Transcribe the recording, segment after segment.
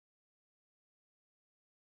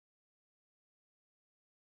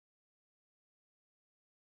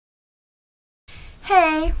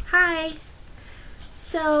Hey! Hi!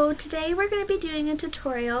 So today we're going to be doing a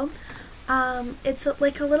tutorial. It's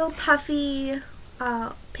like a little puffy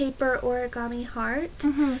paper origami heart,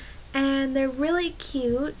 and they're really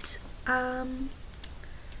cute.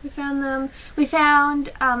 We found a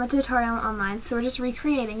tutorial online, so we're just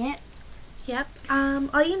recreating it. Yep.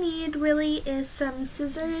 All you need really is some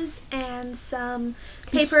scissors and some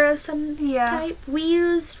paper of some type. We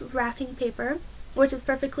used wrapping paper, which is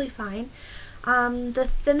perfectly fine. The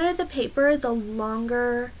thinner the paper, the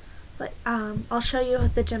longer, I'll show you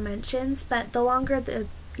the dimensions, but the longer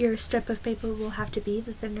your strip of paper will have to be,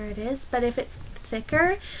 the thinner it is. But if it's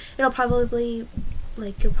thicker, it'll probably,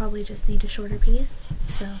 you'll probably just need a shorter piece.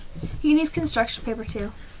 So you can use construction paper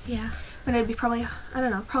too. Yeah. But it'd be probably,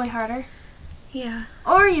 probably harder. Yeah.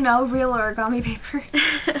 Or, real origami paper.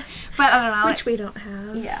 But I don't know. Which we don't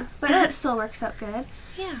have. Yeah. But it still works out good.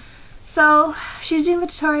 Yeah. So, she's doing the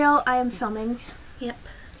tutorial, I am filming. Yep.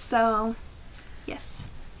 So, yes.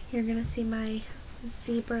 You're gonna see my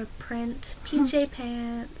zebra print PJ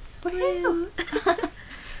pants. Woohoo!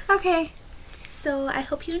 Okay. So, I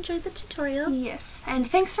hope you enjoyed the tutorial. Yes.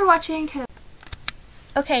 And thanks for watching.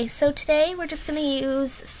 Okay, so today we're just gonna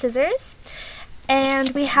use scissors. And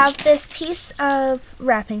we have this piece of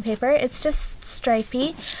wrapping paper. It's just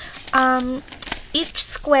stripy. Each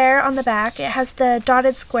square on the back, it has the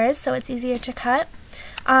dotted squares, so it's easier to cut.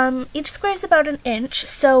 Each square is about 1 inch.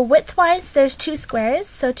 So widthwise, there's 2 squares,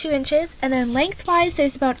 so 2 inches. And then lengthwise,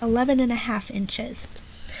 there's about 11.5 inches.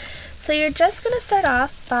 So you're just going to start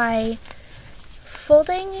off by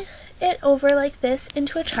folding it over like this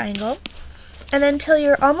into a triangle. And then until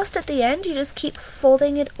you're almost at the end, you just keep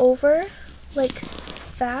folding it over like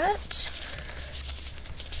that,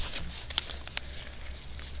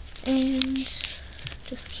 and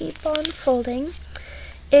just keep on folding.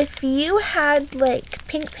 If you had like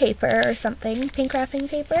pink paper or something, pink wrapping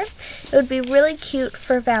paper, it would be really cute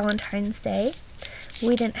for Valentine's Day.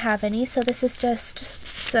 We didn't have any, so this is just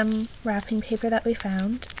some wrapping paper that we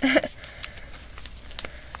found.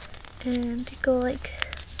 And you go like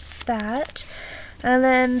that, and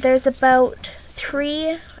then there's about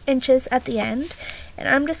 3 inches at the end, and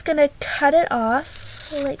I'm just going to cut it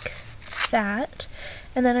off like that,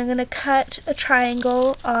 and then I'm going to cut a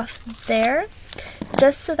triangle off there,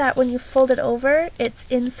 just so that when you fold it over, it's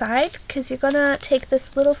inside, because you're going to take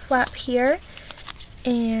this little flap here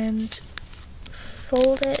and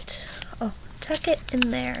fold it, tuck it in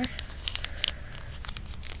there,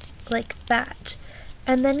 like that,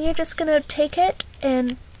 and then you're just going to take it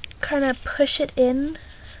and kind of push it in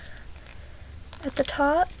at the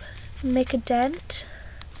top, make a dent.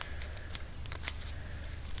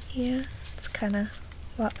 Yeah, it's kind of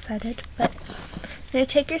lopsided, but you're going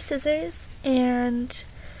to take your scissors and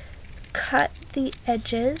cut the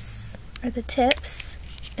edges, or the tips,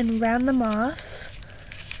 and round them off.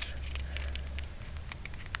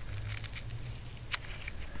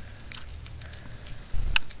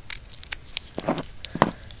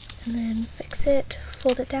 And then fix it,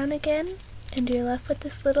 fold it down again, and you're left with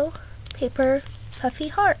this little paper puffy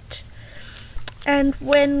heart. And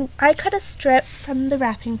when I cut a strip from the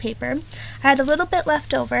wrapping paper, I had a little bit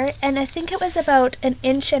left over, and I think it was about 1.5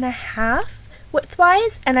 inches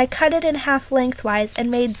widthwise, and I cut it in half lengthwise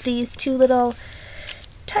and made these 2 little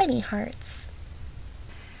tiny hearts.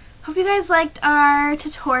 Hope you guys liked our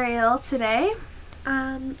tutorial today.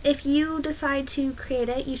 If you decide to create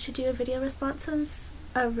it, you should do a video response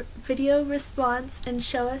and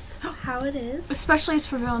show us how it is. Especially it's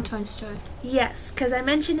for Valentine's Day. Yes, because I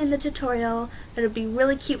mentioned in the tutorial that it would be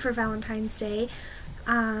really cute for Valentine's Day.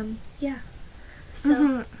 Yeah.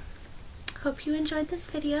 So, hope you enjoyed this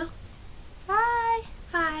video. Bye!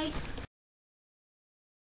 Bye!